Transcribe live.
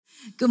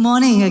Good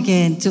morning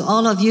again to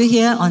all of you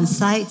here on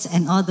site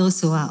and all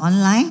those who are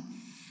online.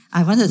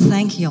 I want to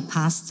thank your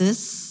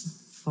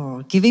pastors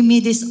for giving me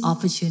this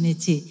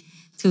opportunity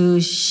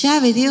to share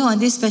with you on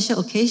this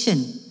special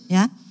occasion.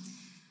 Yeah,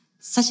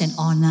 such an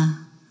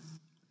honor.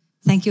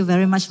 Thank you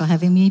very much for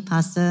having me,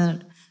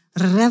 Pastor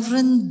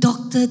Reverend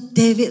Dr.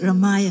 David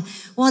Ramaya.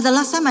 Well, the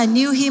last time I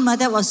knew him,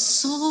 that was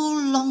so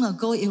long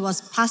ago. It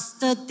was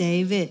Pastor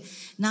David.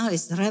 Now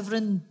it's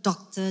Reverend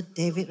Dr.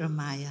 David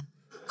Ramaya.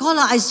 God,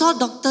 I saw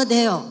Dr.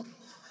 there.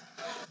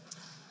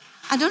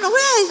 I don't know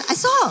where I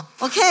saw.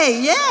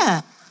 Okay, yeah.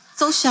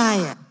 So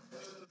shy.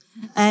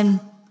 And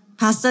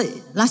Pastor,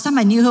 last time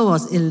I knew her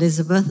was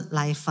Elizabeth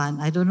Laifan.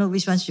 I don't know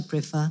which one she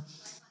prefer.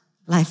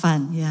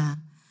 Laifan, yeah.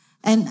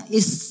 And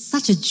it's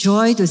such a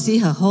joy to see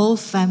her whole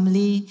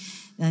family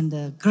and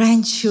the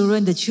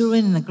grandchildren, the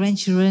children and the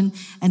grandchildren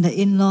and the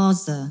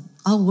in-laws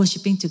all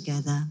worshiping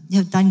together. You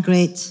have done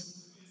great.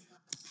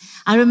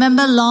 I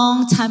remember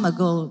long time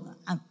ago,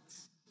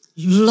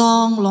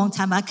 long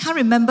time. I can't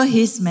remember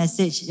his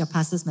message, your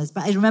pastor's message,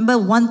 but I remember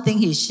one thing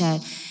he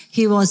shared.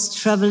 He was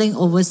traveling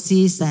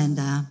overseas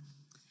and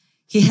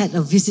he had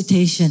a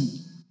visitation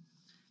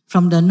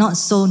from the not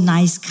so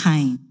nice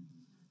kind.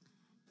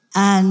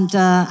 And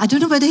I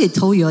don't know whether he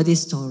told you all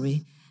this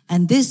story.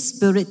 And this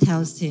spirit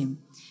tells him,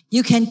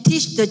 you can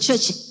teach the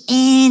church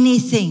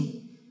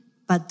anything,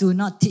 but do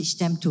not teach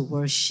them to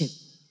worship.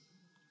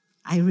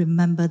 I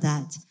remember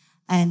that.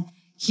 And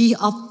he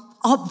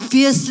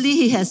obviously,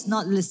 he has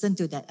not listened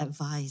to that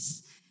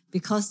advice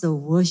because the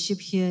worship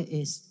here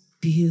is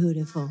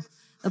beautiful.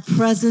 The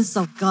presence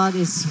of God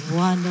is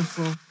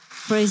wonderful.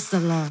 Praise the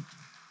Lord.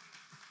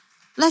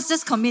 Let's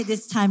just commit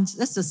this time.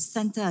 Let's just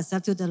center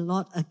ourselves to the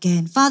Lord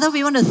again. Father,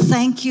 we want to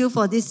thank you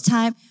for this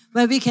time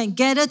where we can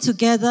gather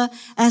together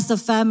as a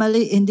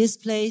family in this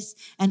place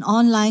and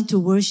online to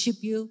worship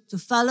you, to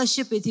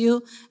fellowship with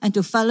you, and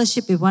to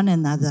fellowship with one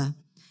another.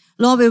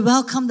 Lord, we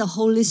welcome the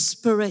Holy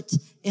Spirit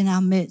in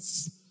our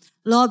midst.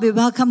 Lord, we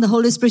welcome the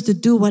Holy Spirit to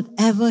do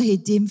whatever He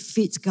deemed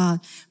fit,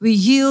 God. We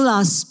yield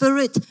our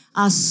spirit,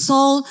 our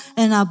soul,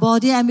 and our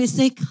body, and we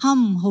say,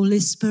 come, Holy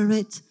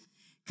Spirit.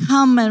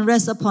 Come and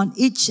rest upon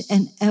each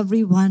and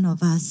every one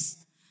of us,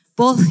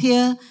 both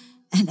here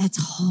and at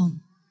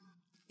home.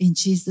 In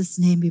Jesus'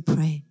 name we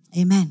pray.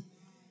 Amen.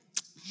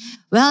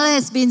 Well,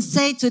 it's been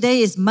said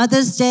today is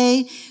Mother's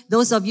Day.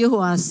 Those of you who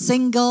are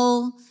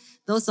single,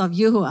 those of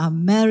you who are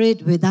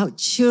married without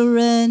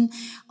children,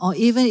 or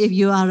even if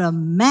you are a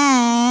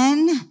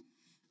man,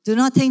 do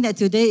not think that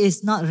today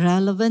is not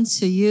relevant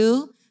to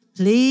you.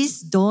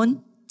 Please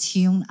don't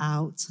tune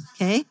out,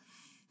 okay?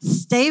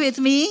 Stay with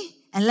me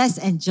and let's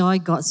enjoy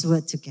God's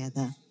word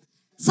together.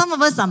 Some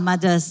of us are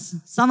mothers.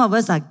 Some of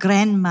us are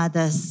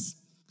grandmothers.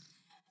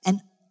 And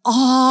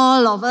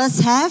all of us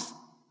have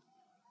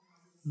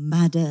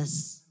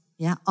mothers.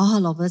 Yeah,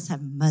 all of us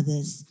have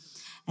mothers.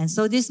 And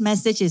so this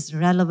message is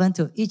relevant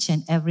to each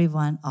and every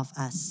one of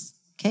us.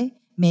 Okay?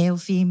 Male,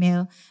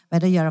 female,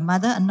 whether you're a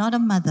mother or not a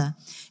mother.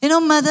 You know,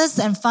 mothers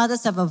and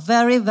fathers have a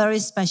very, very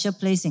special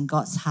place in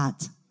God's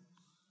heart.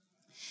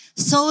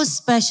 So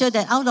special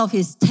that out of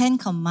His 10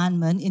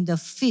 commandments, in the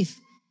 5th,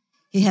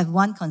 He have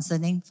one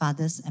concerning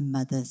fathers and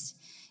mothers.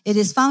 It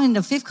is found in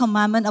the 5th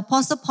commandment.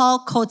 Apostle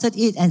Paul quoted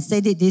it and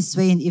said it this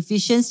way in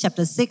Ephesians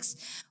chapter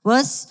 6,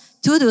 verse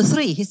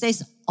 2-3. He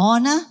says,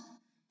 honor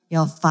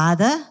your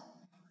father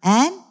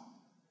and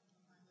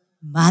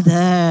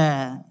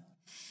mother,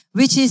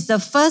 which is the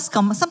first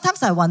commandment.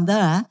 Sometimes I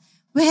wonder,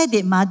 where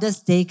did Mother's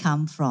Day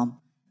come from?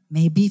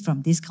 Maybe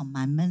from this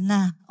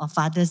commandment of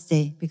Father's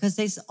Day, because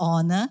there's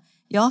honor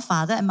your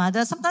father and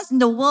mother. Sometimes in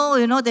the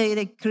world, you know,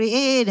 they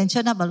create and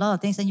churn up a lot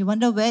of things and you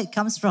wonder where it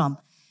comes from.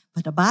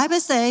 But the Bible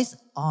says,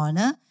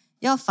 honor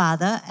your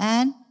father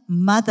and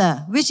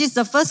mother, which is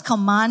the first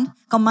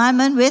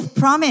commandment with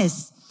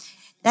promise,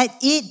 that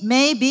it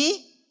may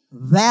be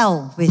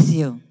well with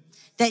you,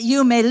 that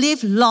you may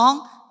live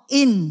long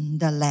in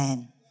the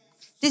land.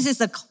 This is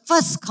the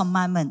first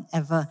commandment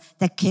ever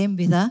that came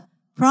with a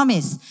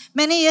promise.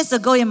 Many years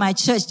ago in my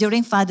church,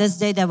 during Father's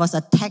Day, there was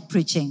a tag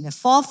preaching. The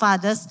 4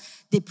 fathers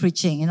did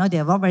preaching. You know,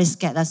 they were all very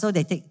scared. So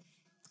they take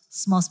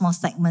small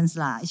segments.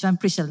 Each one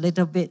preach a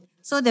little bit.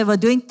 So they were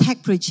doing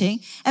tag preaching.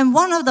 And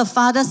one of the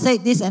fathers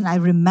said this, and I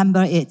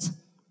remember it.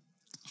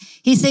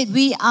 He said,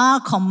 we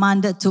are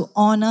commanded to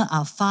honor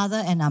our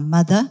father and our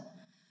mother,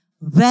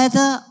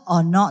 whether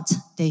or not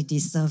they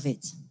deserve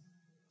it.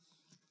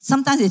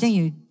 Sometimes you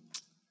think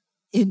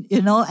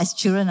you know, as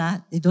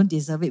children, they don't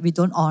deserve it. We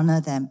don't honor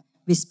them.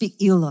 We speak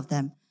ill of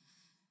them.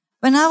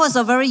 When I was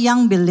a very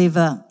young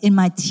believer in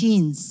my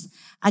teens,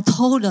 I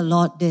told the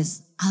Lord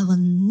this, I will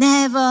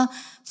never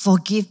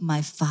forgive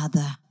my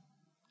father.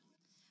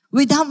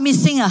 Without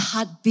missing a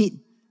heartbeat,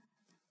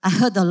 I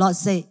heard the Lord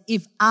say,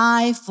 if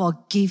I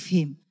forgive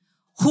him,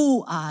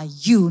 who are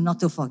you not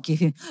to forgive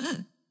him?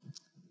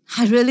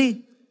 I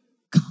really,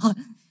 God,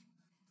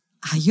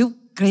 are you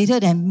greater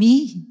than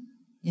me?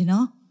 You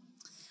know?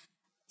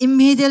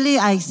 Immediately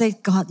I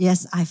said, God,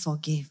 yes, I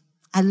forgive.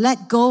 I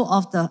let go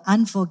of the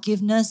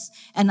unforgiveness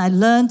and I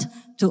learned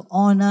to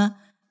honor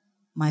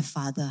my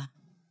father.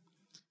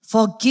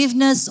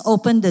 Forgiveness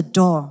opened the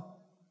door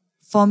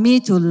for me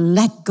to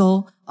let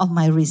go of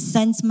my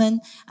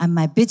resentment and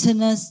my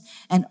bitterness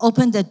and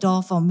open the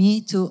door for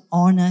me to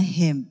honor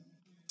him.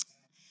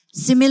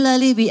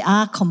 Similarly, we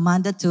are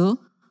commanded to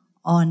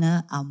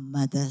honor our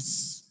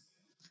mothers.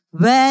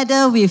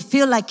 Whether we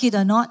feel like it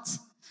or not,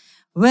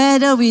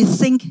 whether we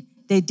think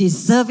they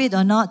deserve it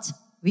or not,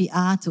 we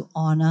are to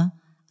honor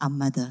our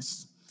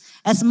mothers.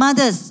 As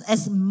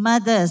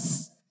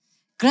mothers,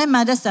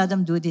 grandmothers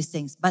seldom do these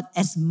things, but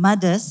as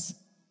mothers,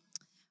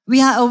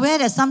 we are aware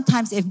that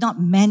sometimes, if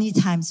not many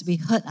times, we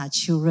hurt our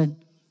children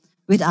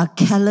with our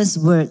careless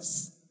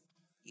words.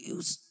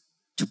 You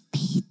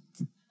stupid.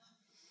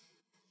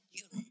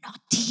 You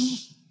naughty.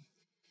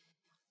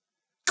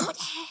 Go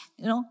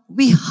there.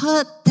 We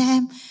hurt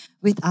them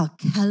with our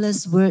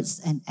careless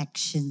words and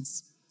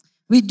actions.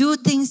 We do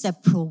things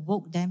that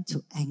provoke them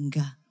to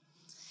anger.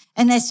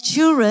 And as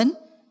children,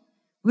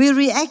 we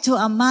react to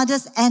our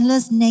mother's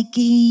endless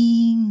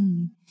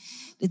nagging,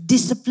 the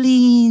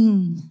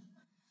discipline.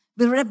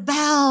 We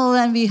rebel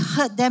and we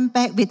hurt them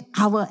back with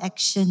our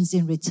actions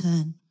in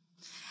return.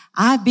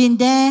 I've been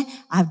there,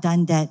 I've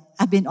done that.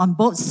 I've been on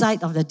both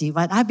sides of the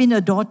divide. I've been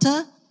a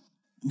daughter,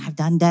 and I've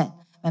done that.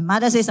 When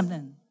mother says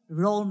something,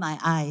 roll my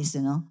eyes,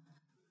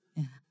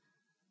 Yeah.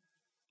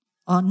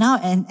 Or now,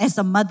 and as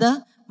a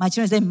mother, my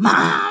children say,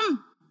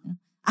 Mom!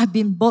 I've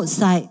been both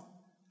sides.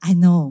 I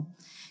know.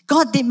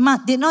 God did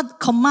not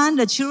command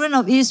the children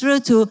of Israel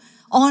to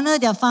honor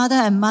their father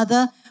and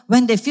mother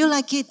when they feel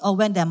like it or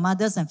when their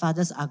mothers and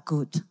fathers are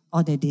good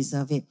or they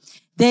deserve it.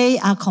 We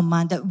are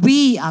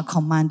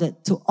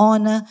commanded to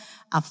honor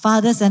our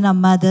fathers and our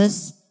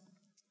mothers,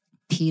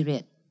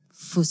 period.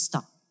 Full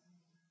stop.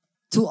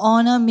 To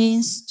honor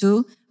means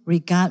to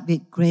regard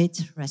with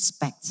great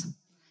respect.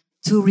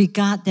 To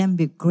regard them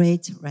with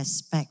great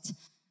respect.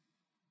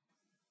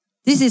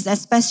 This is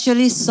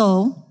especially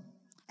so,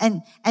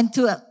 and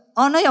to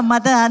honor your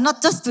mother,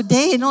 not just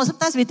today,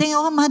 sometimes we think,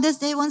 Mother's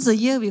Day, once a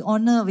year we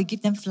honor, we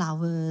give them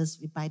flowers,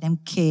 we buy them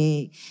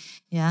cake,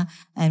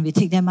 and we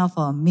take them out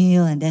for a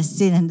meal, and that's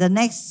it. And the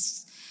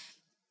next,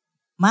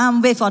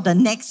 Mom, wait for the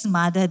next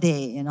Mother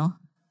Day,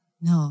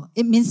 No,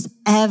 it means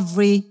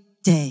every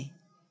day.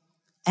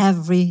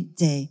 Every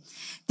day.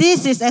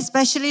 This is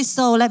especially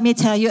so, let me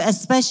tell you,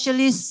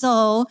 especially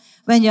so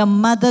when your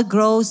mother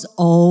grows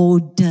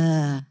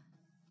older.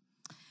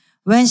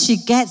 When she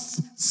gets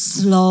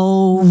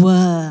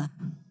slower,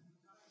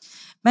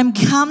 when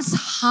becomes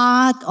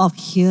hard of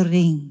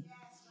hearing,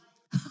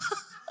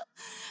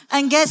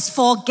 and gets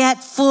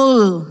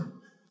forgetful.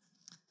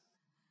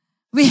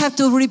 We have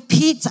to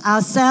repeat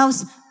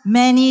ourselves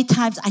many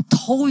times. I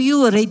told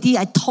you already.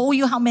 I told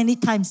you how many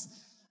times.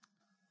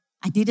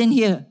 I didn't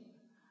hear.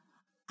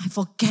 I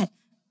forget.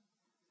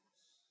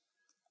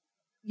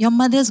 Your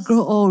mothers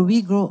grow old.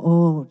 We grow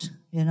old,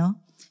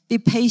 Be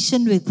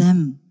patient with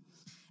them,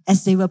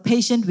 as they were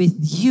patient with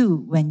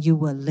you when you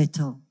were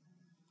little.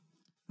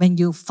 When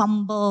you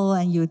fumble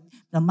and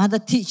the mother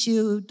teach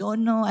you,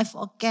 don't know, I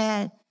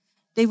forget.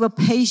 They were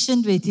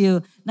patient with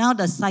you. Now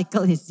the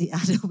cycle is the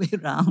other way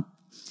around.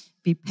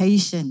 Be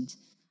patient.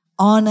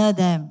 Honor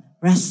them.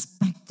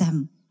 Respect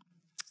them.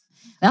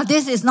 Well,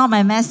 this is not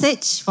my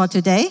message for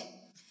today.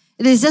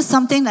 It is just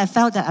something I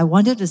felt that I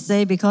wanted to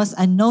say because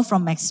I know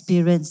from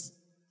experience,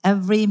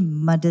 every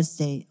Mother's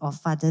Day or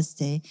Father's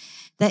Day,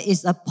 there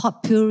is a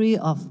potpourri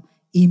of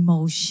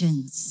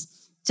emotions.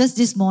 Just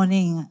this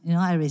morning,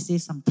 I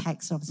received some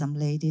texts from some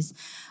ladies.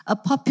 A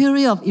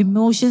potpourri of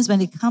emotions when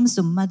it comes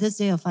to Mother's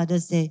Day or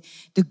Father's Day.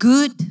 The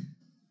good,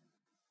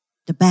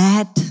 the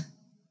bad,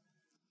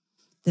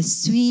 the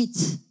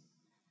sweet,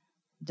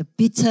 the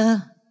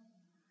bitter,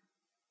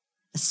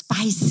 the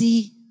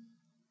spicy,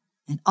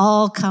 and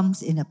all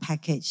comes in a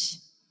package.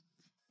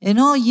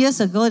 Years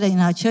ago in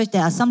our church,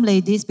 there are some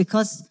ladies,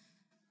 because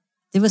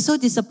they were so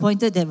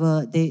disappointed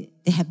that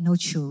they have no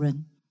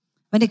children.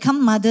 When it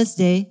comes Mother's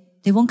Day,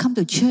 they won't come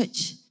to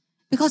church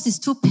because it's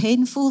too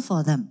painful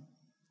for them.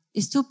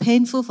 It's too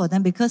painful for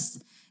them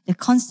because they're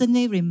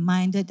constantly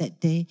reminded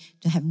that they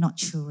have not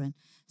children.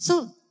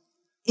 So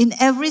in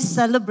every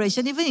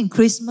celebration, even in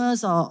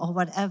Christmas or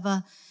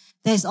whatever,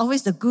 there's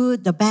always the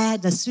good, the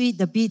bad, the sweet,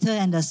 the bitter,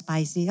 and the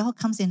spicy. It all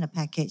comes in a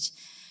package.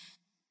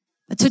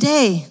 But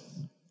today,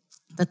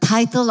 the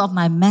title of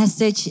my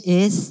message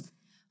is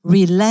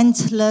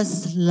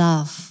Relentless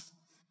Love.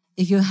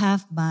 If you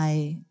have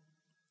my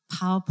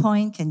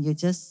PowerPoint, can you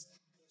just...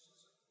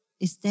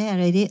 Is there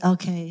already?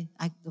 Okay,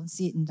 I don't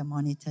see it in the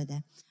monitor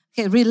there.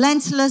 Okay,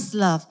 Relentless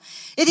Love.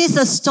 It is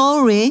a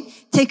story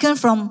taken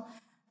from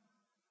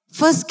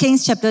 1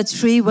 Kings chapter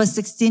 3, verse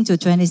 16 to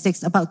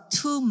 26, about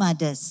two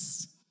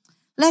mothers.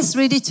 Let's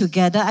read it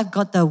together. I've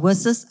got the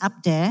verses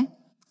up there.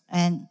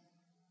 And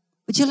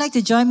would you like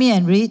to join me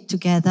and read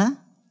together?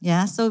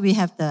 Yeah, so we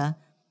have the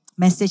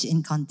message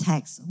in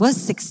context. Verse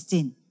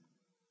 16.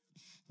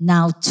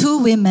 Now 2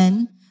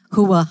 women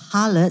who were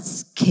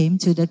harlots came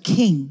to the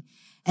king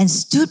and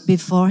stood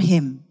before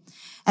him.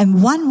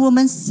 And one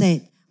woman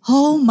said,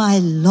 "Oh, my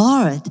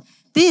Lord,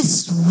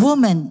 this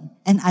woman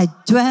and I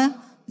dwell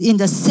in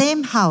the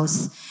same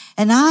house,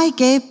 and I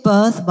gave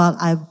birth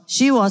while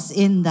she was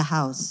in the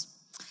house.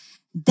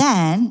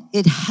 Then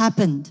it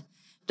happened,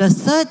 the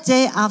third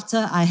day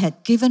after I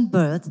had given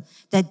birth,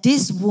 that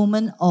this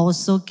woman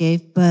also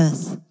gave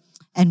birth,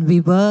 and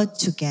we were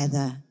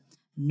together.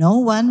 No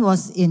one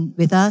was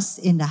with us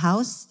in the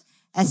house,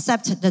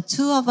 except the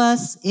two of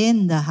us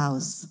in the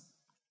house.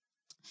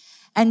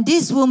 And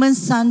this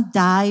woman's son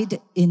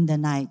died in the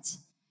night,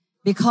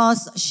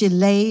 because she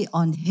lay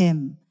on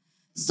him.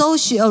 So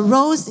she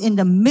arose in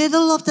the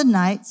middle of the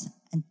night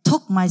and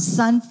took my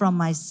son from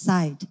my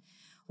side,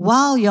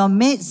 while your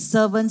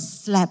maidservant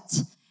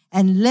slept,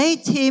 and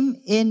laid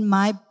him in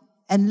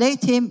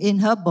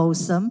her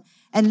bosom,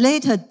 and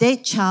laid her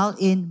dead child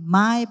in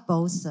my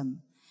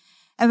bosom.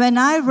 And when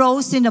I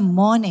rose in the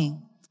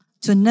morning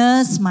to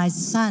nurse my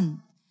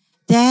son,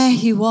 there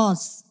he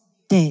was,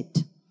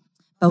 dead.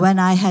 But when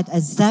I had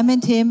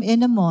examined him in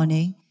the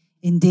morning,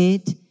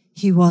 indeed,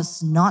 he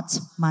was not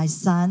my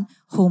son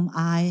whom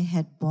I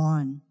had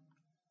born.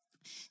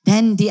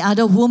 Then the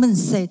other woman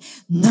said,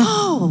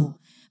 no,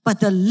 but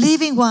the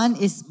living one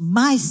is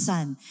my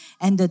son,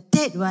 and the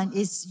dead one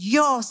is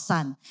your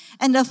son.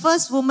 And the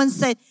first woman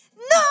said,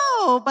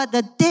 no, but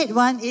the dead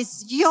one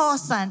is your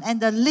son, and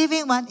the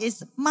living one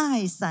is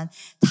my son.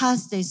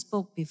 Thus they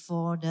spoke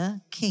before the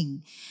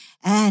king.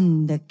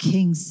 And the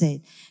king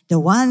said, the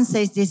one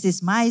says, this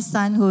is my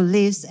son who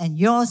lives, and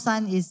your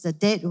son is the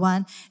dead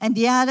one. And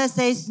the other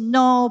says,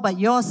 no, but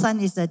your son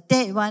is the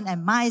dead one,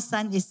 and my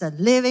son is the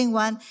living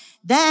one.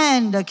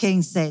 Then the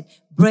king said,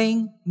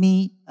 bring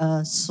me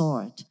a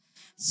sword.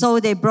 So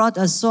they brought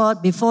a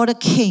sword before the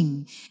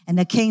king. And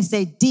the king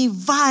said,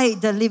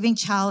 divide the living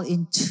child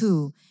in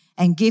two,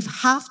 and give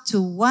half to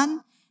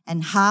one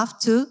and half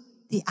to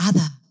the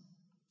other.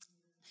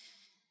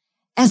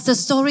 As the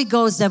story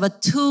goes, there were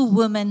two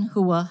women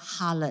who were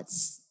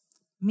harlots,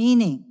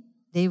 meaning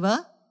they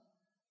were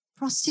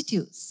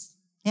prostitutes.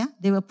 Yeah,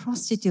 they were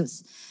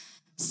prostitutes.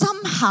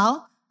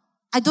 Somehow,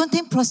 I don't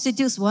think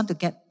prostitutes want to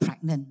get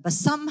pregnant, but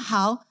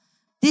somehow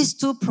these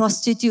two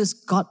prostitutes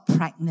got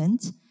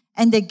pregnant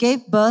and they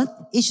gave birth,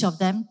 each of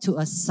them, to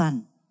a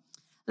son.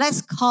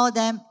 Let's call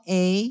them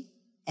A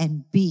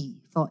and B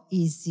for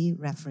easy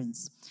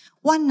reference.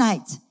 One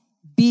night,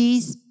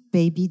 B's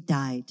baby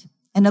died.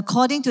 And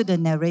according to the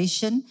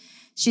narration,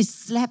 she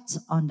slept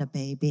on the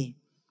baby.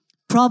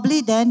 Probably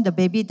then the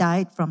baby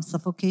died from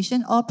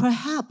suffocation, or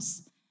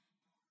perhaps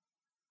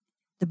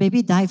the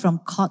baby died from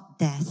cot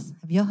death.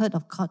 Have you heard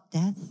of cot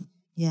death?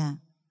 Yeah.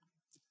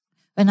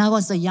 When I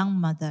was a young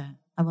mother,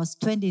 I was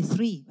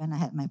 23 when I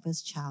had my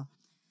first child.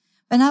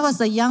 When I was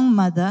a young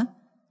mother,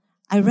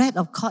 I read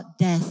of cot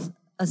death,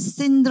 a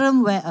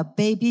syndrome where a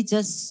baby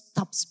just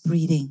stops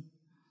breathing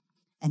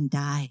and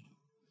dies.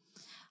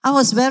 I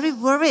was very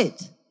worried.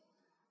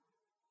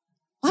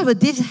 Why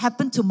would this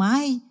happen to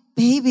my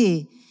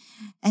baby?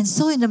 And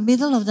so in the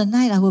middle of the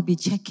night, I will be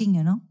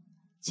checking,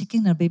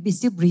 checking the baby,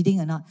 still breathing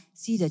or not.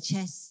 See the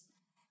chest,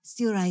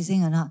 still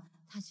rising or not.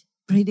 Touch,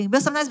 breathing.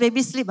 But sometimes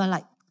babies sleep, I'm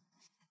like,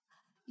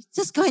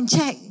 just go and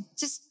check.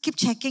 Just keep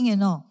checking,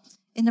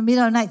 In the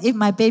middle of the night, if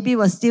my baby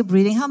was still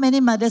breathing, how many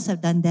mothers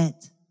have done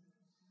that?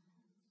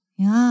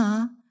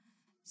 Yeah.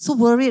 So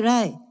worried,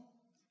 right?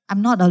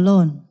 I'm not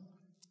alone.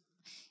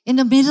 In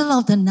the middle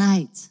of the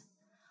night,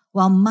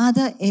 while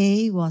Mother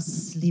A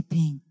was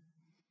sleeping,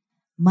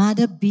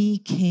 Mother B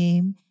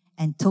came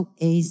and took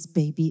A's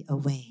baby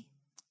away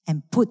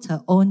and put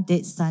her own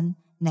dead son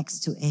next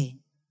to A.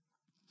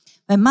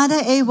 When Mother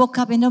A woke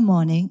up in the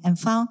morning and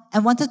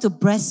wanted to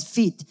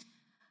breastfeed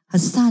her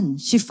son,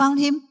 she found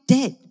him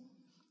dead.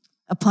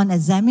 Upon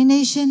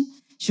examination,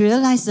 she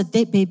realized the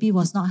dead baby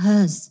was not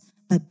hers,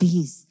 but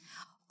B's.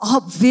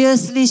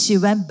 Obviously, she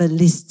went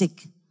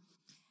ballistic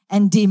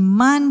and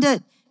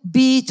demanded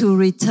B to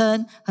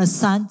return her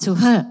son to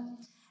her.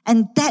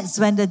 And that's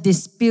when the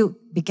dispute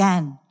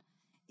began,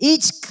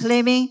 each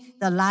claiming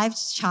the live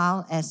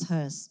child as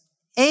hers.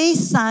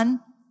 A's son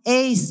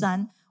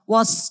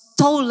was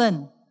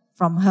stolen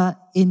from her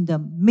in the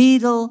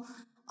middle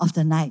of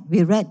the night.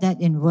 We read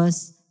that in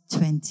verse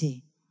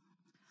 20.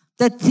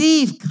 The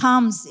thief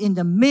comes in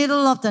the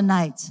middle of the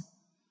night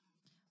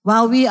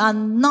while we are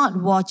not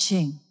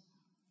watching,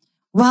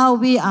 while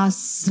we are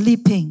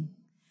sleeping,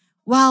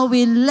 while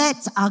we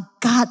let our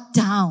guard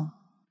down,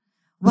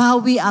 while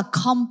we are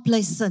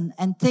complacent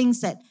and think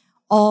that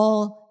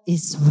all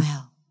is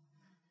well.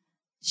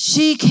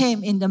 She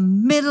came in the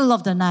middle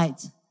of the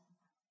night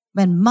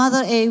when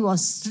Mother A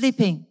was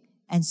sleeping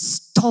and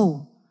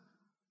stole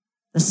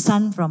the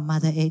son from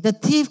Mother A. The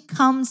thief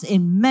comes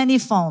in many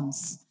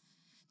forms.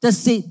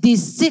 The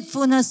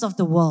deceitfulness of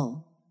the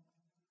world.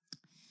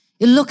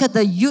 You look at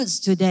the youths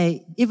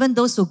today, even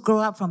those who grow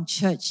up from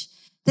church,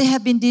 they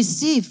have been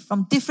deceived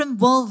from different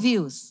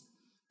worldviews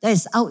that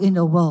is out in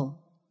the world.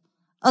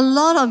 A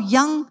lot of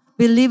young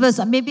believers,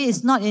 maybe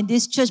it's not in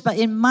this church, but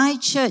in my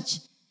church,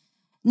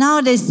 now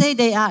they say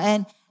they are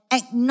an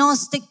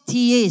agnostic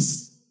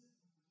theist.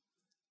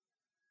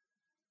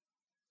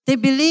 They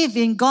believe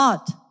in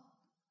God,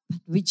 but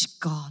which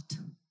God?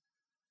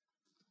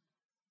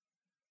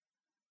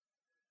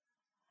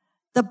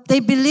 They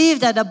believe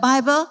that the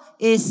Bible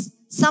is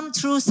some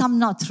true, some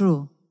not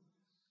true.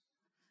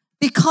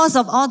 Because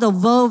of all the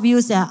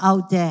worldviews that are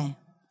out there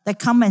that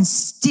come and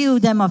steal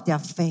them of their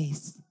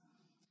faith.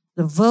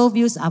 The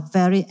worldviews are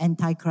very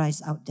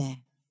antichrist out there.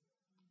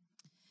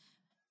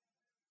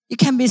 It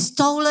can be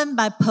stolen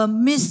by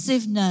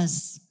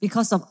permissiveness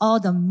because of all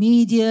the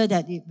media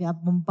that we are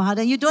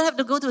bombarded. You don't have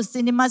to go to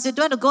cinemas. You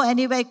don't have to go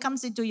anywhere. It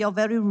comes into your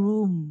very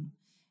room,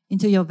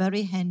 into your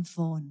very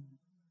handphone.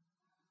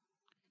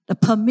 The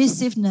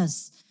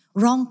permissiveness,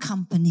 wrong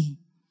company,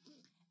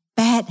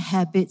 bad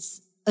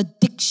habits,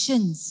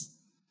 addictions,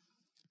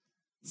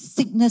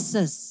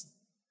 sicknesses,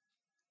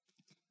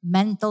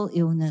 mental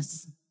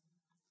illness.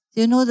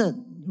 You know that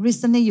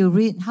recently you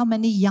read how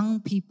many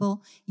young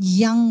people,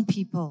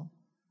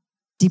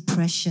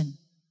 depression,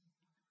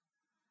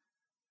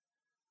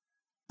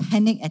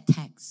 panic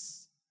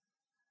attacks,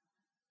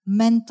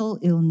 mental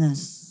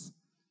illness,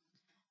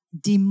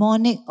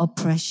 demonic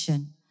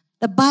oppression.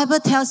 The Bible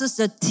tells us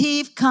the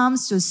thief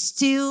comes to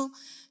steal,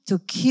 to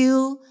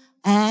kill,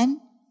 and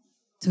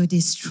to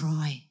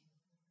destroy.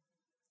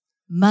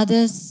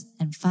 Mothers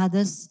and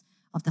fathers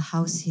of the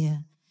house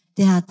here,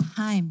 there are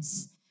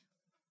times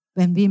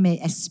when we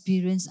may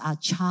experience our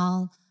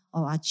child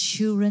or our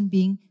children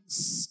being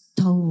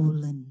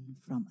stolen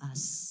from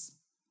us.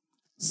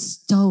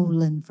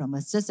 Stolen from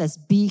us, just as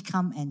bee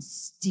come and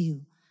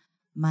steal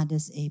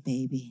mother's A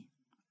baby.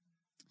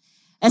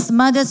 As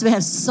mothers, we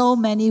have so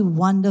many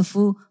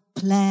wonderful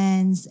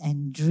plans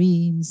and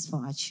dreams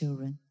for our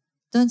children,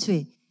 don't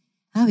we?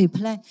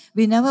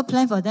 We never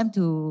plan for them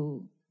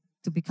to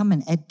become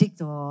an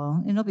addict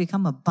or,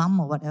 become a bum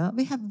or whatever.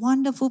 We have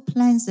wonderful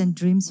plans and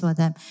dreams for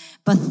them.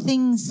 But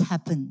things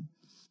happen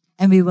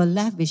and we were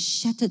left with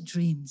shattered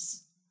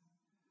dreams,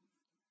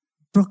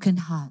 broken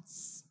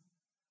hearts,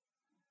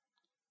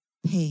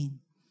 pain.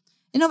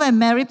 When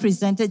Mary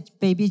presented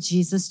baby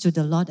Jesus to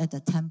the Lord at the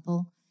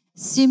temple,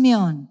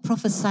 Simeon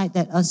prophesied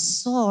that a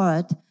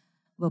sword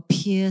will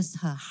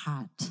pierce her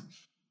heart,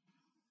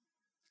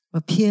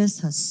 will pierce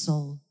her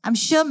soul. I'm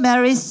sure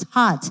Mary's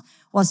heart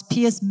was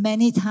pierced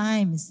many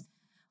times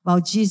while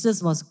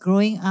Jesus was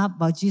growing up,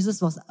 while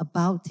Jesus was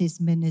about his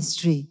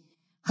ministry.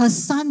 Her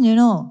son,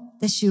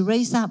 that she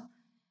raised up,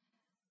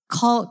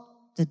 called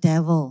the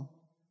devil.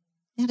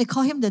 Yeah, they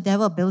call him the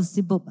devil,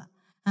 Beelzebub.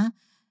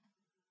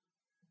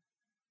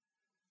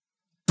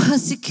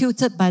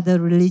 Persecuted by the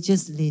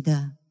religious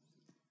leader,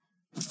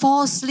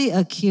 falsely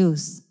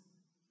accused,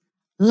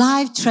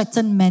 life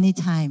threatened many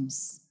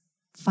times.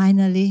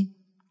 Finally,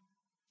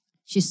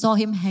 she saw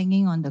him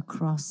hanging on the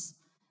cross,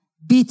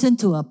 beaten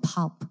to a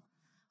pulp.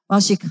 Well,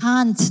 she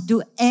can't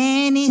do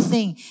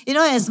anything.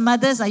 As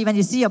mothers, when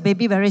you see your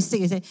baby very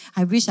sick, you say,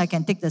 I wish I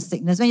can take the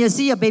sickness. When you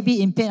see your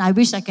baby in pain, I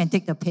wish I can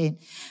take the pain.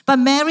 But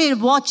Mary,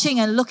 watching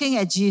and looking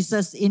at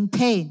Jesus in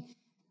pain,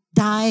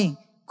 dying,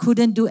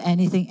 couldn't do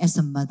anything as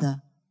a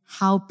mother.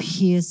 How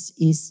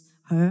pierced is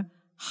her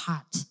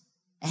heart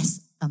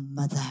as a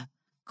mother,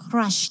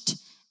 crushed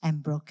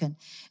and broken.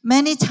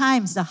 Many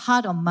times the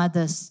heart of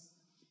mothers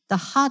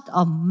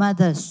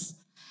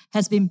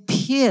has been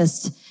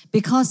pierced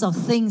because of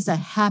things that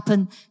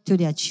happen to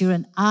their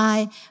children.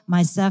 I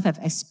myself have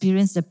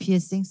experienced the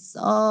piercing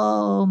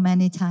so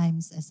many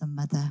times as a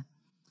mother.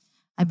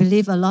 I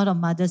believe a lot of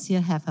mothers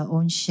here have her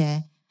own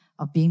share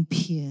of being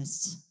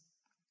pierced.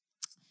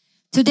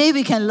 Today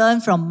we can learn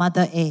from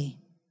Mother A.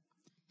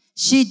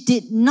 She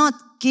did not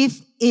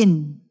give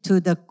in to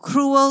the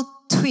cruel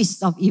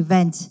twist of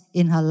events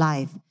in her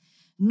life,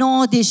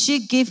 nor did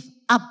she give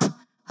up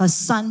her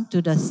son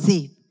to the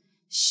thief.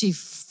 She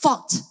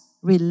fought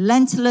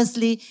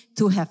relentlessly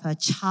to have her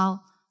child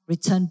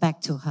returned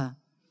back to her.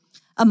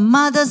 A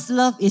mother's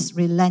love is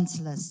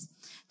relentless.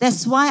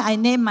 That's why I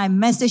named my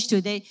message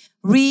today,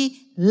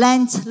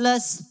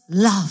 Relentless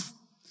Love.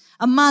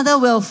 A mother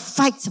will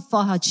fight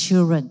for her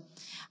children.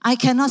 I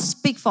cannot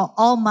speak for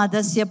all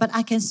mothers here, but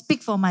I can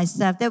speak for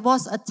myself. There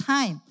was a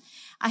time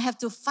I have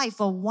to fight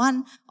for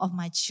one of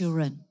my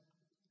children.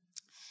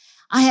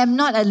 I am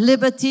not at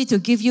liberty to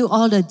give you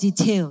all the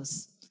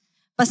details,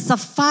 but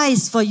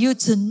suffice for you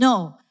to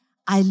know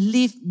I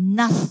leave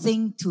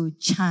nothing to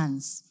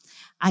chance.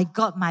 I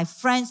got my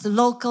friends,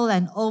 local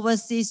and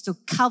overseas, to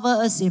cover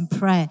us in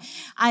prayer.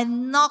 I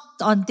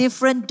knocked on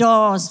different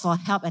doors for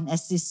help and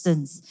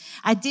assistance.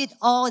 I did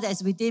all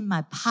that's within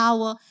my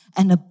power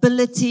and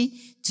ability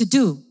to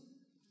do.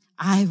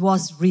 I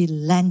was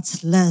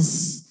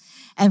relentless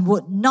and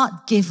would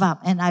not give up,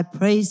 and I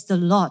praise the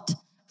Lord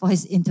for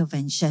his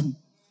intervention.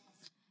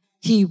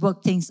 He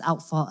worked things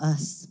out for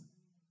us.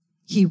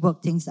 He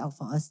worked things out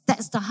for us.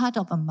 That's the heart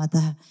of a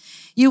mother.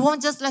 You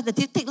won't just let the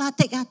thief take lah.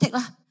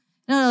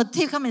 No, the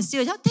thief come and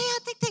steal.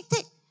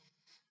 Take.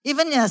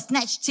 Even in a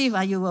snatch thief,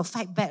 you will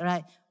fight back,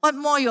 right? What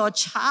more your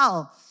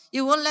child?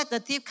 You won't let the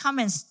thief come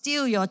and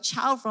steal your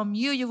child from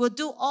you. You will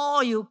do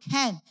all you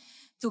can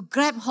to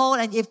grab hold,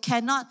 and if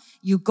cannot,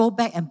 you go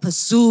back and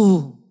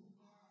pursue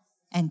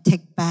and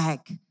take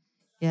back.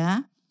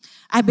 Yeah?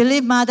 I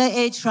believe Mother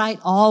A tried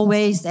all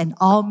ways and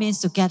all means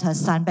to get her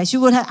son back. She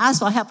would have asked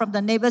for help from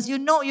the neighbors. You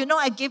know,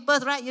 I gave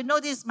birth, right? You know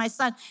this is my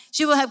son.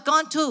 She would have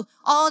gone to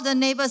all the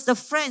neighbors, the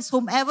friends,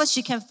 whomever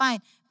she can find.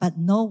 But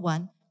no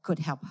one could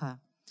help her.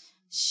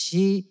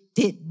 She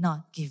did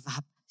not give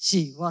up.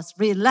 She was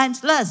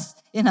relentless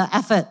in her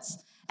efforts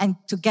and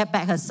to get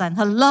back her son.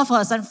 Her love for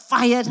her son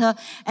fired her,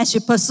 and she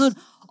pursued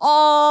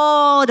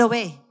all the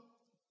way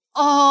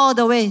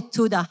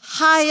to the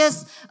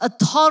highest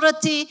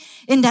authority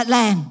in that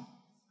land.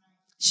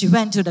 She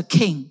went to the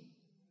king.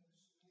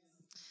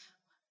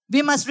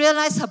 We must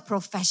realize her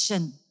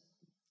profession.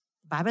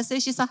 The Bible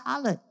says she's a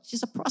harlot.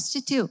 She's a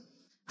prostitute.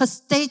 Her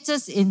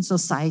status in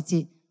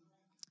society.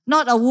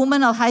 Not a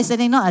woman of high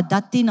standing, not a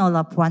datin or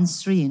a puan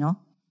sri, you know.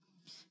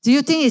 Do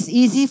you think it's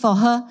easy for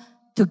her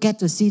to get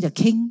to see the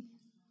king?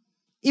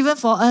 Even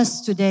for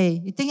us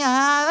today, you think,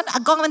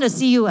 Agong want to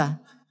see you.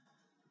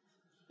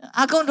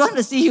 Agong don't want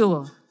to see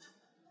you.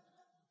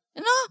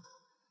 You know,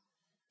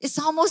 it's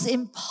almost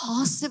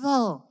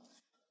impossible.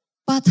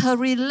 But her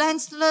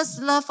relentless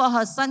love for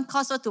her son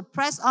caused her to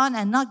press on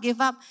and not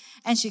give up.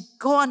 And she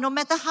go on, no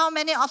matter how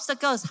many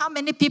obstacles, how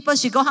many people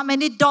she go, how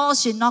many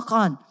doors she knock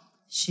on.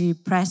 She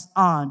pressed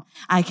on.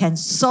 I can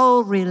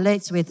so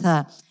relate with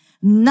her.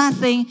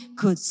 Nothing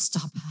could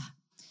stop her.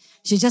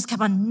 She just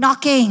kept on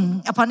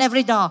knocking upon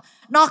every door.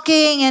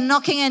 Knocking and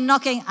knocking and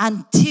knocking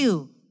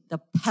until the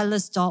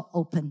palace door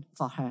opened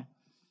for her.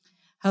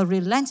 Her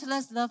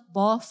relentless love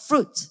bore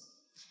fruit.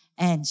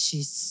 And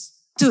she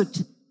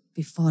stood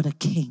before the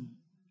king.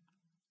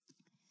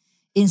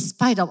 In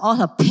spite of all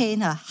her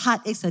pain, her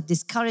heartaches, her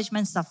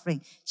discouragement,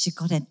 suffering, she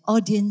got an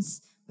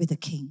audience with the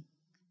king,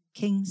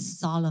 King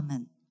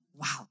Solomon.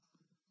 Wow.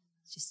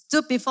 She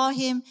stood before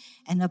him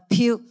and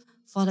appealed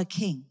for the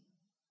king,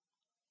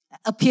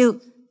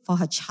 appealed for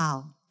her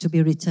child to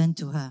be returned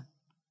to her.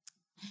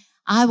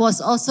 I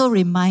was also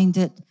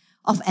reminded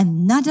of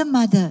another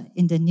mother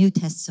in the New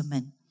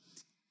Testament.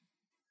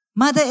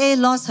 Mother A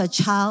lost her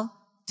child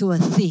to a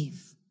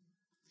thief.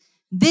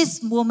 This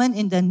woman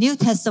in the New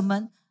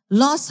Testament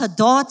lost her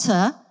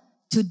daughter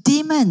to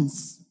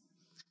demons.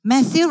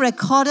 Matthew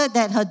recorded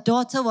that her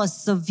daughter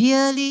was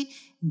severely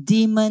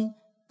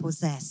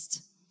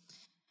demon-possessed.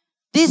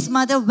 This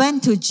mother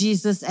went to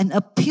Jesus and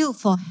appealed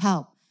for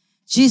help.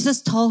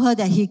 Jesus told her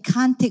that he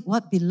can't take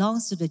what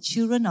belongs to the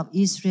children of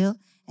Israel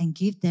and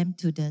give them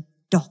to the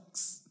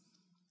dogs,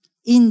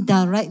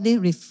 indirectly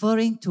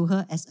referring to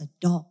her as a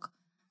dog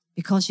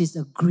because she's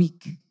a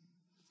Greek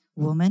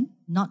woman,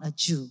 not a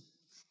Jew.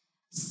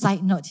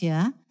 Side note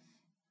here,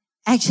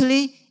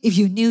 actually, if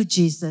you knew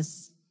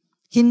Jesus,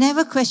 he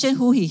never questioned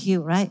who he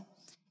healed, right?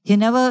 He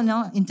never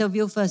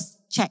interview first.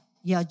 Check.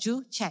 You're a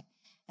Jew? Check.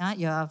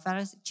 You're a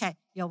Pharisee? Check.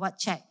 You're what?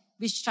 Check.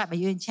 Which tribe are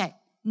you in? Check.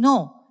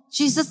 No,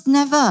 Jesus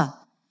never.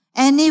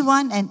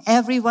 Anyone and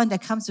everyone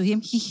that comes to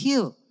him, he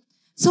healed.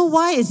 So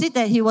why is it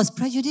that he was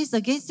prejudiced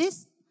against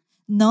this?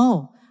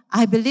 No,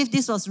 I believe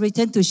this was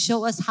written to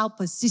show us how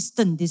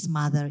persistent this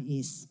mother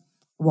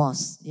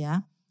was.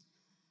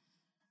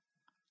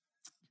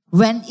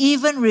 When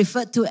even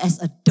referred to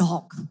as a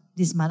dog,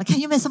 this mother. Can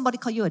you imagine somebody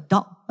call you a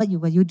dog? What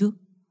will you do?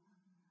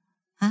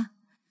 Huh?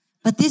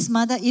 But this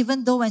mother,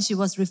 even though when she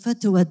was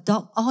referred to a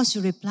dog, all she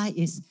replied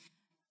is,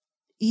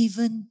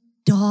 even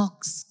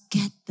dogs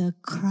get the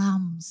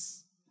crumbs.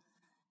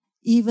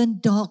 Even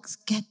dogs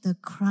get the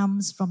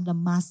crumbs from the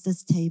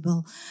master's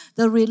table.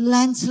 The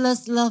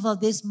relentless love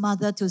of this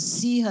mother to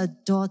see her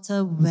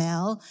daughter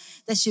well,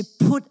 that she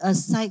put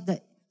aside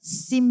the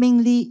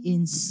seemingly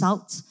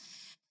insult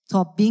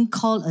of being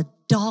called a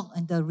dog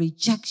and the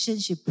rejection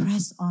she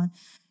pressed on.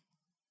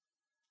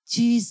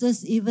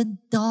 Jesus, even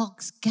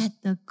dogs get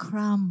the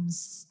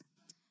crumbs.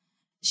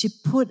 She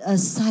put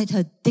aside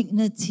her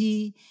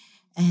dignity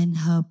and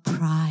her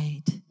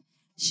pride.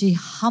 She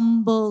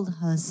humbled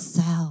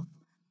herself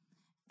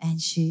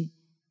and she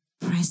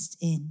pressed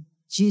in.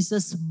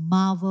 Jesus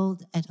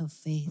marveled at her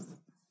faith.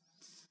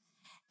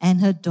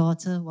 And her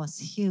daughter was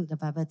healed, the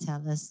Bible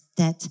tells us,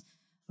 that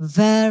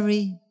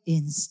very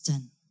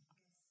instant.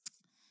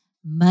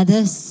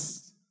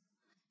 Mothers,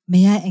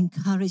 may I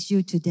encourage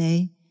you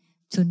today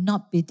to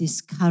not be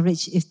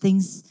discouraged if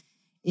things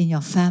in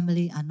your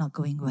family are not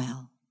going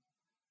well.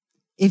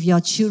 If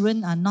your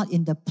children are not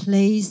in the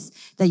place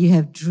that you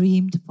have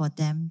dreamed for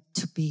them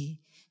to be.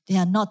 They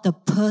are not the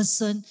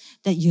person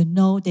that you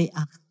know they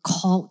are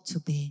called to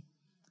be.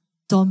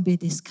 Don't be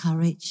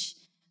discouraged.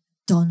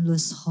 Don't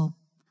lose hope.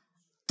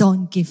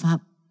 Don't give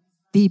up.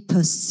 Be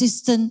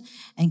persistent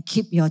and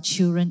keep your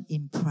children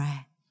in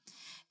prayer.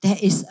 There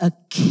is a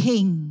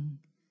king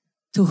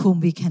to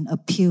whom we can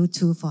appeal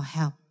to for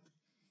help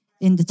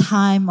in the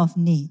time of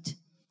need.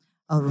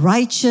 A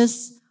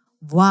righteous,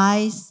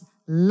 wise,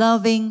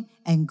 loving,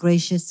 and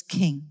gracious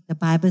king. The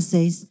Bible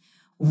says,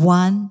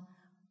 one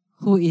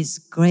who is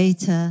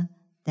greater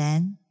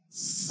than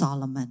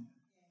Solomon.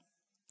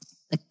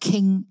 The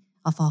king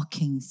of all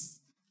kings.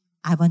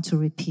 I want to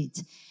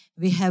repeat.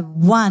 We have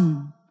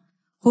one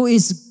who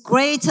is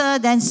greater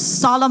than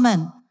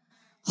Solomon,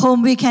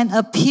 whom we can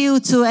appeal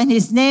to, and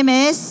his name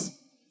is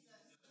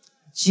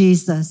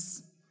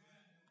Jesus.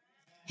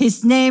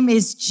 His name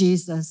is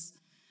Jesus.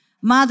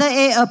 Mother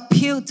A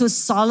appealed to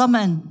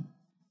Solomon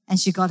and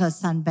she got her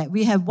son back.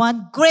 We have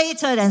one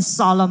greater than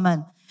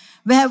Solomon.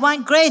 We have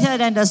one greater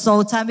than the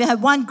Sultan. We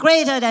have one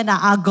greater than the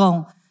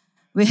Agong.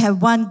 We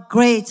have one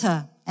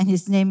greater, and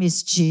his name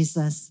is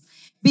Jesus.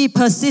 Be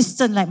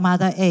persistent like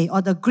Mother A,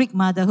 or the Greek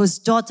mother whose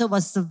daughter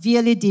was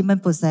severely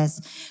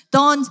demon-possessed.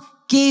 Don't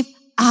give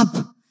up.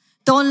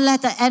 Don't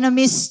let the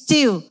enemy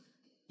steal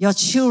your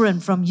children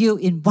from you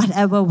in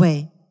whatever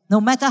way.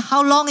 No matter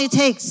how long it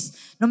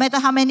takes, no matter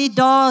how many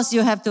doors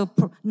you have to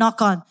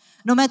knock on,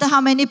 no matter how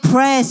many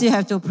prayers you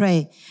have to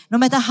pray, no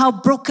matter how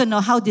broken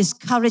or how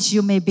discouraged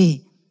you may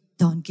be,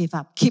 don't give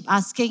up. Keep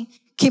asking,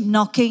 keep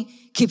knocking,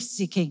 keep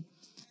seeking.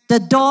 The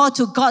door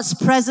to God's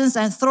presence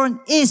and throne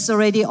is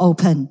already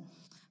open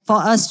for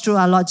us through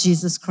our Lord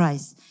Jesus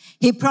Christ.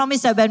 He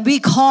promised that when we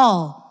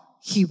call,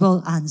 He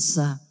will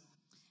answer.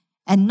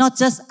 And not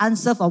just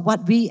answer for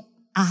what we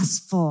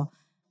ask for,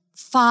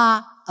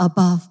 far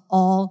above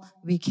all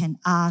we can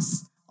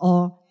ask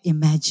or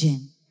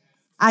imagine.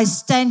 I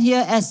stand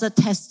here as a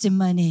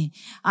testimony.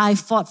 I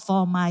fought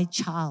for my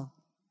child.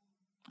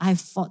 I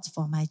fought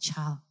for my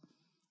child.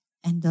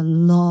 And the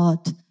Lord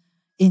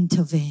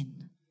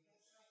intervened.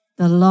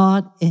 The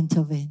Lord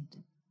intervened.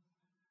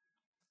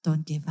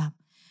 Don't give up.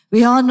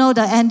 We all know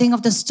the ending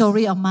of the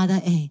story of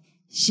Mother A.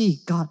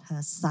 She got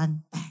her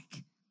son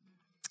back.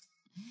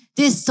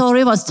 This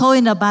story was told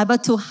in the Bible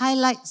to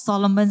highlight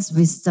Solomon's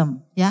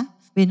wisdom. Yeah?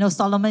 We know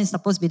Solomon is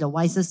supposed to be the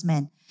wisest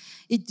man.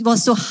 It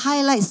was to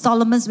highlight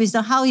Solomon's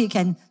wisdom, how he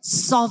can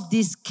solve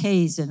this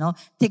case,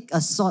 Take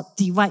a sword,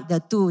 divide the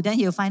two. Then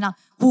he'll find out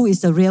who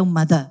is the real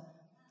mother.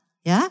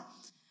 Yeah?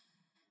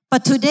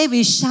 But today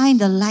we shine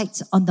the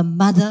light on the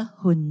mother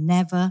who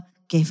never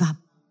gave up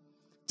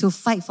to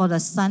fight for the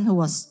son who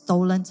was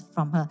stolen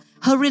from her.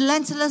 Her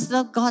relentless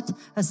love got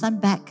her son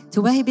back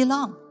to where he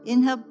belonged,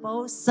 in her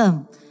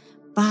bosom,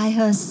 by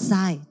her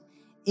side,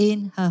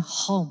 in her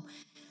home.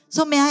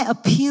 So may I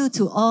appeal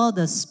to all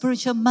the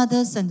spiritual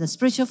mothers and the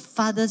spiritual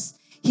fathers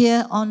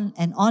here on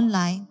and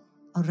online,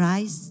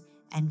 arise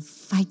and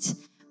fight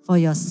for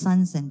your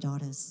sons and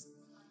daughters.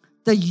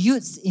 The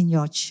youths in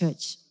your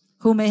church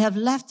who may have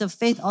left the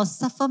faith or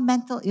suffer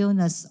mental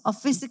illness or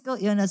physical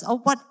illness or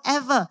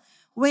whatever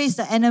ways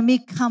the enemy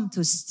come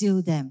to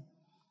steal them.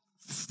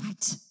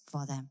 Fight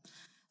for them.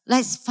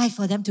 Let's fight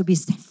for them to be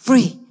set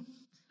free,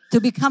 to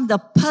become the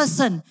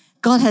person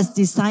God has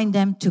designed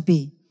them to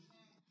be.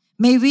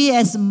 May we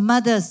as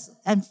mothers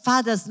and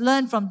fathers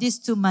learn from these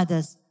two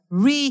mothers.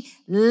 Relentless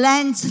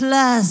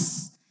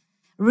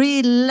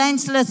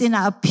in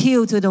our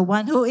appeal to the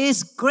one who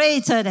is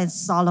greater than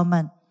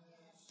Solomon.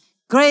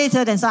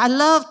 Greater than Solomon. I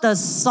love the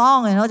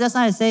song, just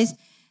now it says,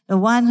 the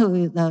one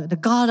who, the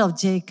God of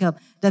Jacob,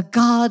 the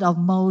God of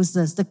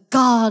Moses, the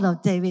God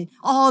of David,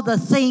 all the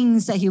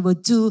things that He will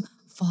do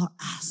for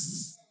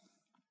us.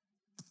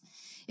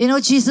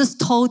 Jesus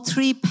told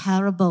 3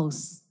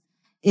 parables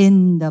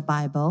in the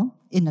Bible,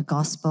 in the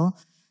gospel,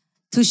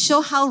 to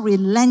show how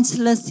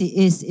relentless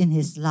He is in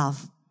His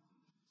love.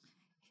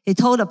 He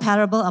told a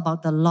parable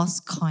about the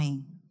lost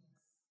coin.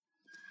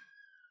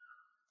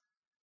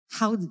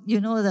 How, you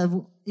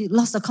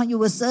lost the coin, you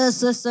will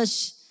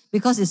search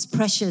because it's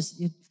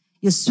precious.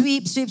 You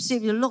sweep,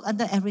 you look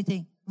under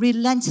everything,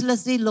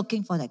 relentlessly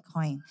looking for that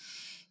coin.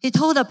 He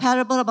told a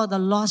parable about the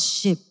lost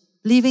sheep,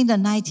 leaving the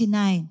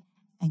 99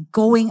 and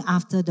going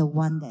after the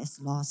one that is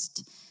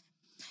lost.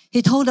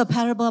 He told a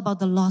parable about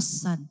the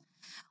lost son.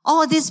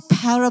 All these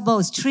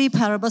parables, 3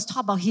 parables,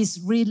 talk about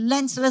His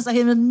relentless.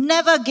 He will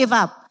never give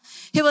up.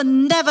 He will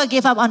never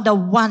give up on the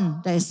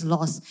one that is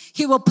lost.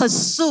 He will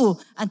pursue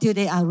until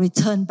they are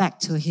returned back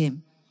to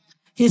Him.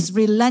 His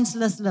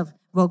relentless love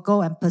will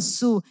go and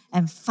pursue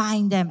and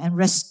find them and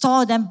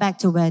restore them back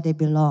to where they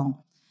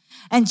belong.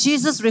 And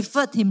Jesus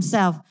referred to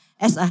Himself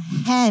as a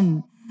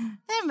hen.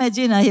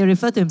 Imagine He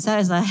referred to Himself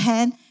as a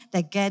hen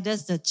that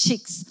gathers the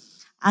chicks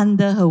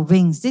under her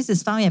wings. This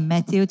is found in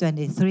Matthew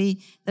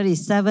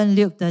 23:37,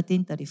 Luke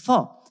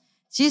 13:34.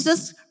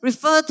 Jesus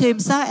referred to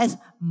Himself as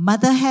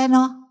mother hen.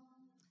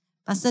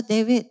 Pastor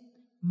David,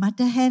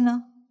 mother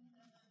hen.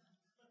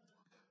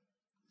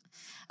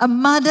 A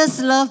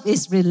mother's love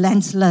is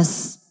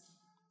relentless.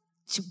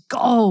 To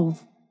go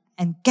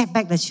and get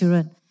back the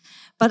children.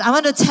 But I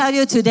want to tell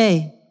you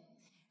today,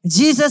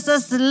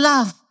 Jesus'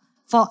 love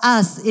for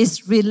us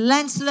is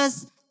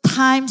relentless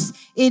times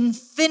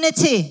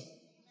infinity.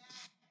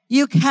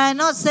 You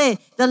cannot say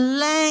the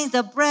length,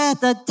 the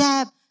breadth, the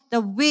depth,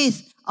 the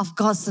width of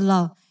God's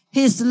love.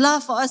 His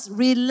love for us,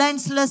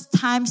 relentless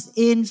times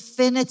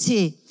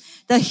infinity.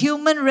 The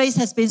human race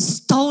has been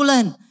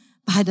stolen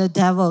by the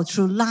devil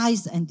through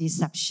lies and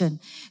deception.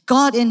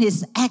 God, in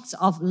His act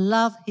of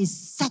love, He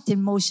set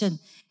in motion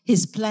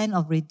His plan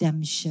of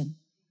redemption.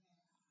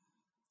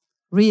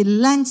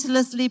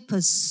 Relentlessly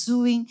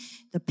pursuing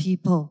the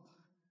people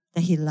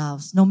that He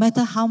loves. No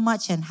matter how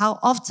much and how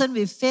often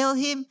we fail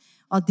Him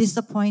or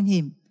disappoint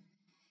Him,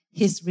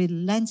 His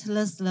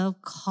relentless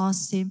love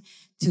caused Him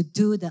to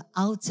do the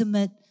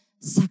ultimate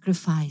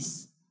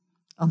sacrifice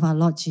of our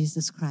Lord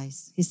Jesus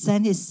Christ. He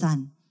sent His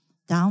Son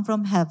down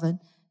from heaven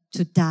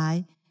to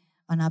die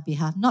on our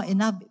behalf. Not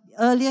enough.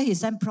 Earlier, He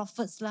sent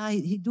prophets.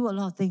 He do a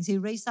lot of things. He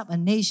raised up a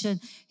nation.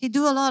 He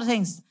do a lot of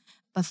things.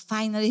 But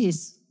finally,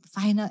 His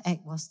final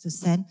act was to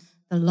send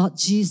the Lord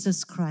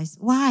Jesus Christ.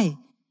 Why?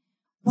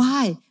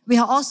 Why? We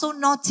are also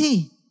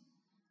naughty.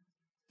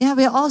 Yeah,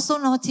 we are also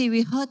naughty.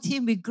 We hurt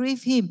Him. We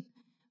grieve Him.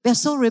 We are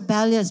so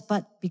rebellious.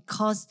 But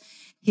because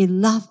He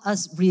loved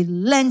us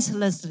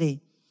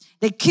relentlessly.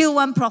 They kill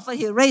one prophet,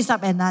 He raised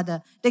up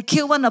another. They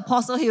kill one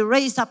apostle, He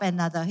raised up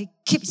another. He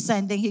keeps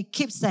sending, He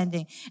keeps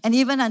sending. And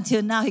even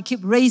until now, He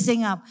keeps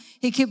raising up.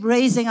 He keeps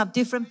raising up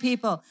different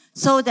people.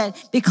 So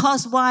that,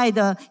 because why?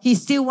 He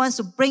still wants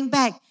to bring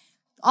back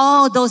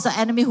all those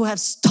enemies who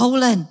have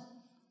stolen.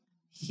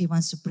 He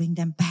wants to bring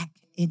them back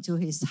into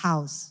His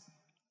house.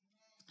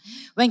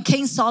 When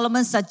King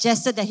Solomon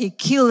suggested that he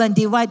kill and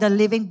divide the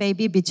living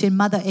baby between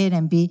Mother A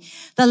and B,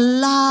 the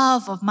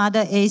love of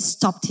Mother A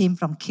stopped him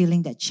from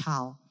killing that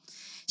child.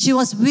 She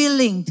was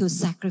willing to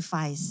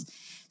sacrifice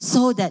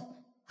so that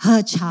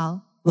her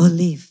child will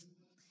live.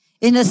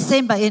 In the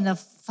same, but in a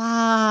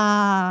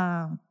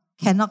far,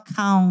 cannot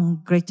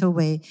count greater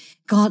way,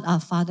 God our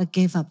Father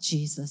gave up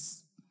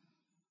Jesus.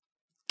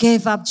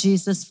 Gave up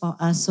Jesus for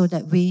us so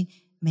that we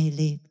may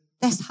live.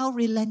 That's how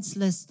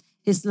relentless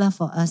His love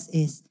for us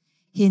is.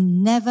 He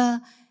never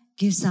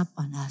gives up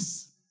on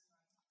us.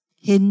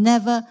 He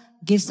never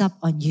gives up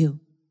on you.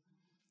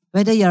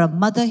 Whether you're a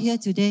mother here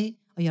today,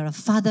 or you're a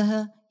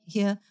father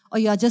here, or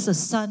you're just a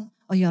son,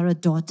 or you're a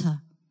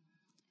daughter.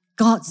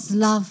 God's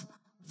love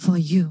for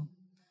you,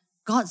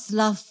 God's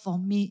love for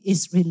me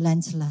is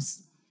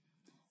relentless.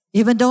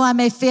 Even though I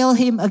may fail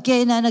Him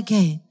again and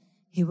again,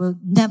 He will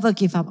never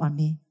give up on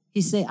me.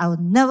 He said, I will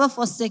never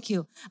forsake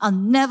you. I'll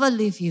never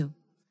leave you.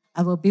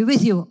 I will be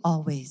with you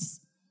always.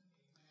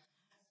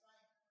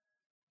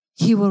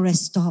 He will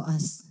restore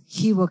us.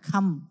 He will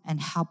come and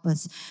help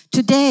us.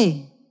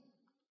 Today,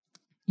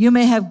 you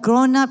may have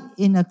grown up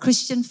in a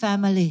Christian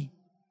family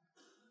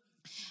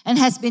and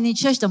has been in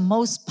church the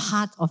most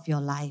part of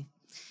your life.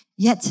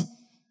 Yet,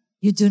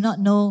 you do not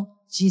know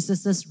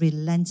Jesus'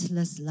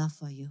 relentless love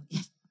for you. You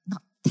have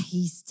not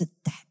tasted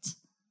that.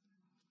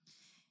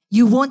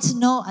 You won't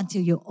know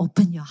until you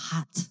open your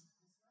heart.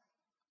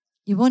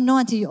 You won't know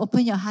until you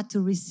open your heart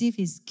to receive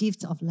His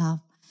gift of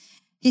love.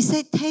 He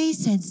said,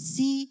 taste and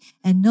see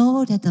and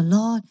know that the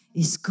Lord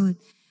is good.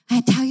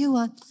 I tell you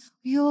what, what's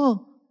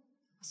your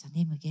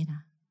name again?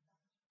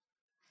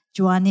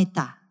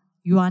 Juanita.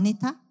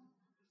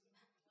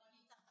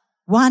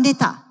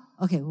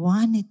 Okay,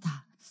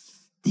 Juanita.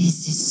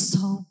 This is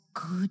so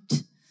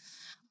good.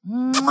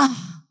 Mwah!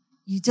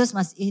 You just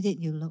must eat it,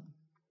 you look.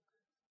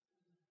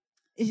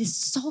 It is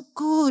so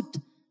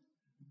good.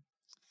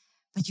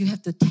 But you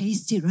have to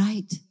taste it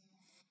right.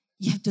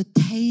 You have to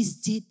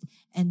taste it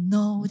and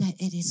know that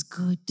it is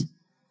good.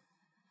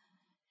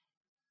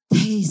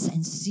 Taste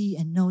and see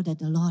and know that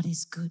the Lord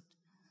is good.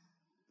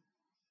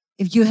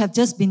 If you have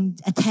just been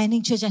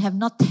attending church and have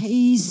not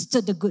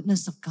tasted the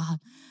goodness of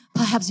God,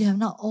 perhaps you have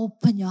not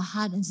opened your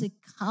heart and said,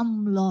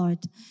 come,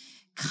 Lord,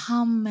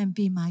 come and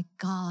be my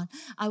God.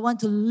 I want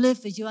to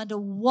live with you. I want to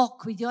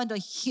walk with you. I want to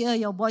hear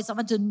your voice. I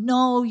want to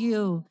know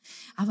you.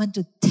 I want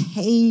to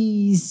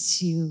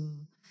taste you.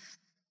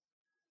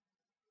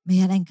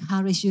 May I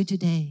encourage you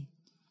today.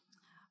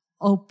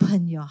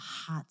 Open your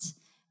heart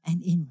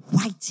and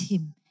invite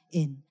Him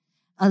in.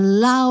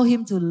 Allow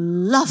Him to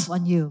love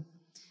on you.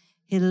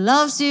 He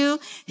loves you.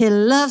 He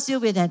loves you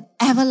with an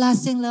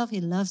everlasting love. He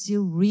loves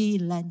you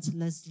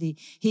relentlessly.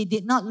 He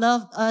did not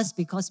love us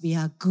because we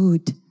are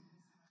good.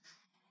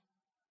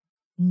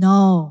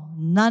 No,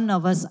 none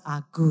of us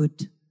are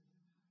good.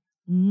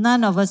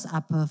 None of us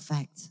are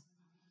perfect.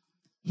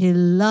 He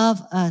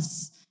loved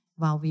us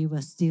while we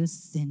were still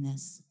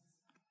sinners.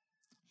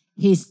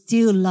 He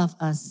still loves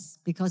us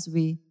because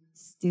we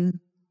still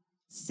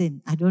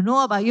sin. I don't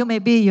know about you.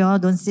 Maybe you all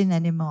don't sin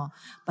anymore.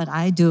 But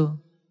I do.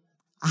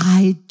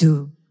 I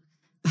do.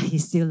 But He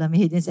still loves me.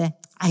 He didn't say,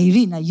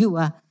 Irene,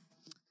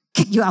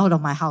 kick you out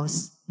of my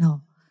house.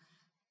 No.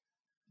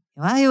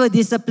 Well, He will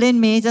discipline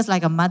me just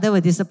like a mother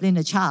will discipline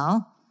a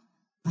child.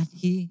 But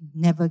He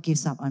never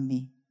gives up on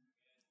me.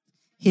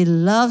 He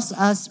loves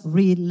us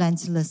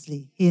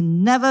relentlessly. He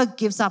never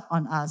gives up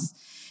on us.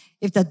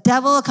 If the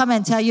devil will come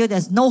and tell you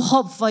there's no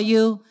hope for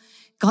you,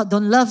 God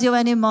don't love you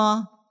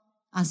anymore,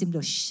 ask him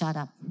to shut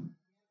up.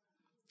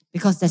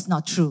 Because that's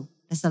not true.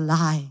 That's a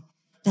lie.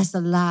 That's a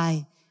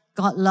lie.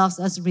 God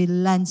loves us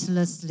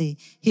relentlessly.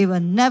 He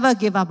will never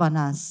give up on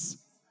us.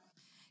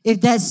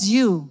 If that's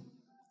you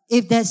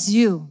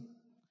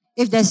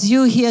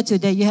here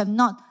today, you have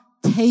not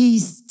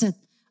tasted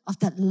of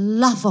that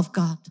love of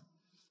God,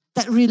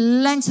 that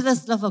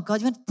relentless love of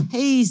God. You want to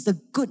taste the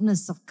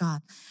goodness of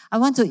God. I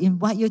want to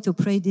invite you to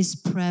pray this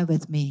prayer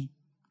with me.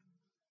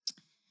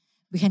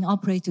 We can all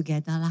pray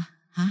together, lah.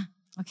 Huh?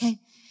 Okay?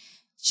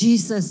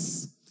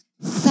 Jesus,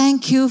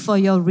 thank you for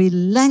your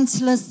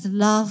relentless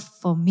love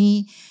for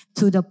me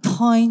to the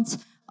point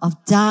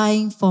of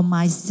dying for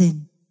my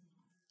sin.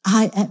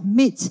 I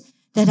admit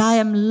that I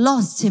am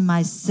lost in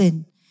my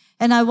sin.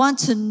 And I want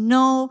to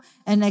know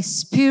and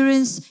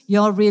experience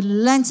your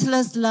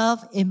relentless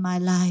love in my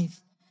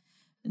life.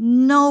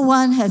 No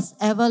one has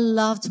ever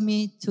loved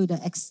me to the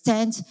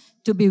extent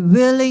to be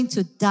willing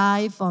to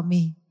die for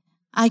me.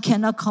 I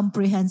cannot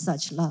comprehend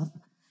such love.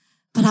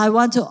 But I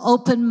want to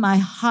open my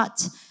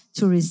heart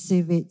to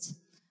receive it.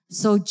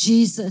 So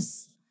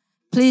Jesus,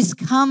 please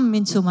come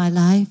into my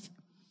life.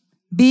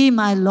 Be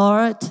my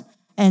Lord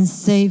and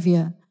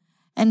Savior.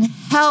 And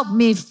help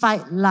me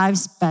fight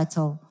life's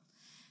battle.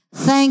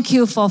 Thank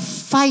you for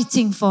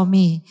fighting for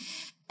me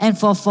and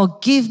for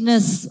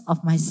forgiveness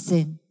of my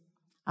sin.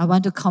 I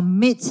want to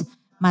commit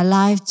my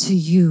life to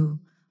you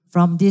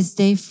from this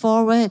day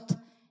forward.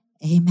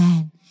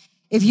 Amen.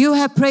 If you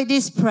have prayed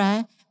this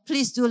prayer,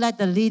 please do let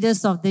the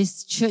leaders of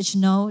this church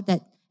know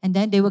that, and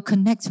then they will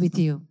connect with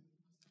you.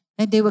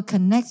 And they will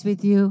connect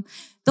with you.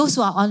 Those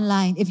who are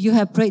online, if you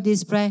have prayed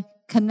this prayer,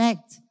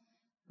 connect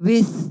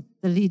with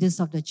the leaders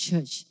of the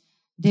church.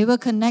 They will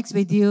connect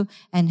with you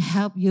and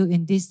help you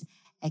in this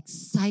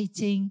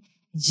exciting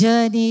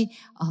journey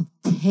of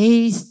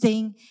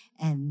tasting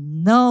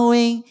and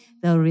knowing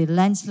the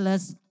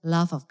relentless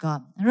love of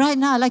God. Right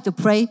now, I'd like to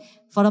pray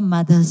for the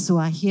mothers who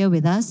are here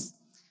with us,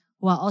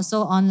 who are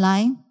also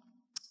online.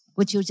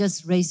 Would you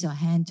just raise your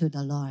hand to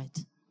the Lord?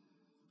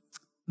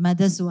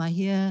 Mothers who are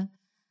here,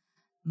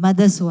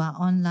 mothers who are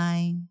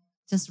online,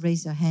 just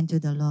raise your hand to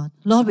the Lord.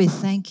 Lord, we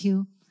thank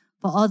you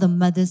for all the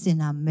mothers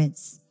in our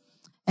midst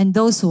and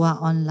those who are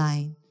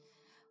online.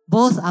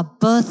 Both are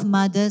birth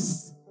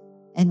mothers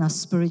and are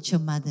spiritual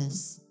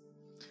mothers.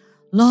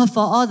 Lord, for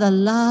all the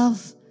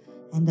love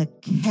and the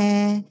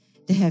care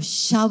they have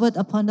showered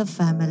upon the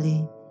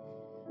family,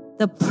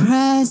 the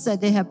prayers that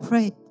they have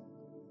prayed,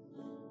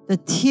 the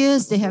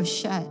tears they have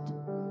shed,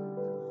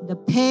 the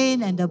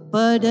pain and the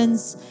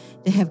burdens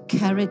they have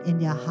carried in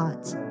their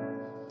heart.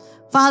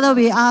 Father,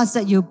 we ask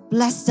that you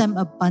bless them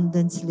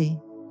abundantly.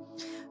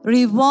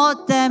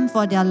 Reward them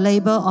for their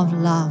labor of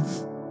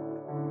love.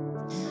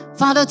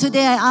 Father,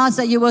 today I ask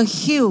that you will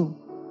heal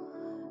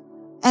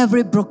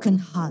every broken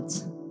heart,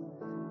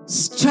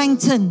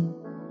 strengthen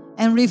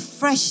and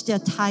refresh their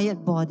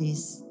tired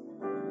bodies.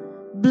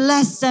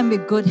 Bless them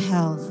with good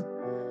health.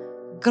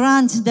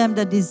 Grant them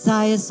the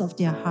desires of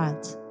their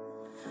heart.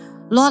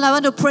 Lord, I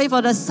want to pray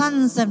for the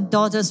sons and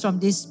daughters from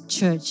this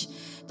church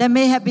that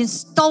may have been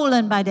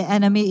stolen by the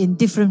enemy in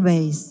different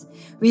ways.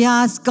 We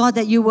ask, God,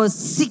 that you will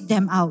seek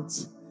them out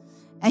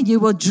and you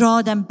will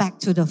draw them back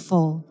to the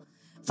fold.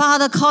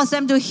 Father, cause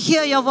them to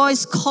hear your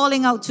voice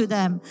calling out to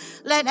them.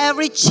 Let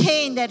every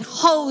chain that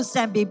holds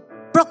them be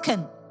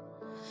broken.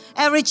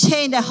 Every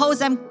chain that holds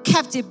them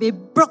captive be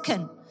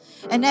broken.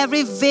 And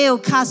every veil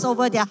cast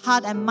over their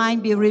heart and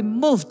mind be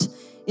removed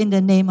in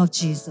the name of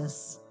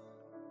Jesus.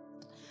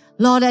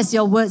 Lord, as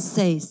your word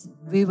says,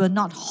 we will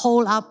not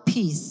hold our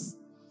peace.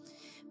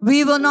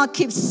 We will not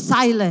keep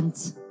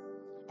silent.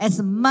 As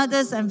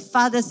mothers and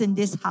fathers in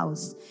this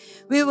house,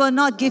 we will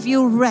not give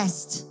you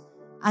rest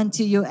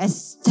until you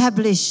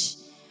establish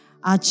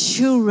our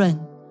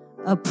children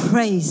a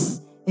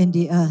praise in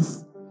the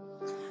earth.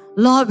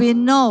 Lord, we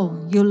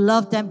know you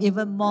love them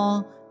even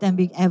more than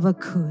we ever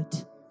could.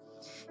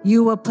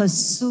 You will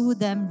pursue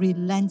them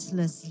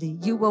relentlessly.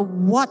 You will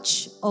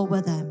watch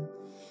over them.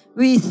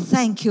 We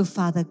thank you,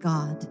 Father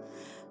God.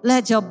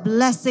 Let your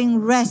blessing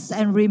rest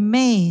and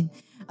remain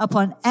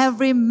upon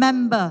every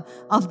member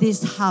of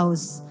this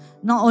house.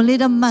 Not only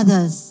the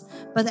mothers,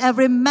 but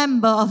every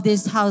member of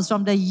this house,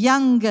 from the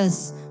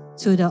youngest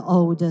to the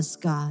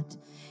oldest, God.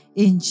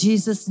 In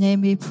Jesus'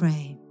 name we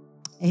pray.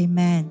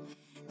 Amen.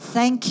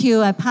 Thank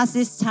you. I pass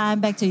this time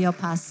back to your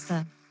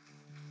pastor.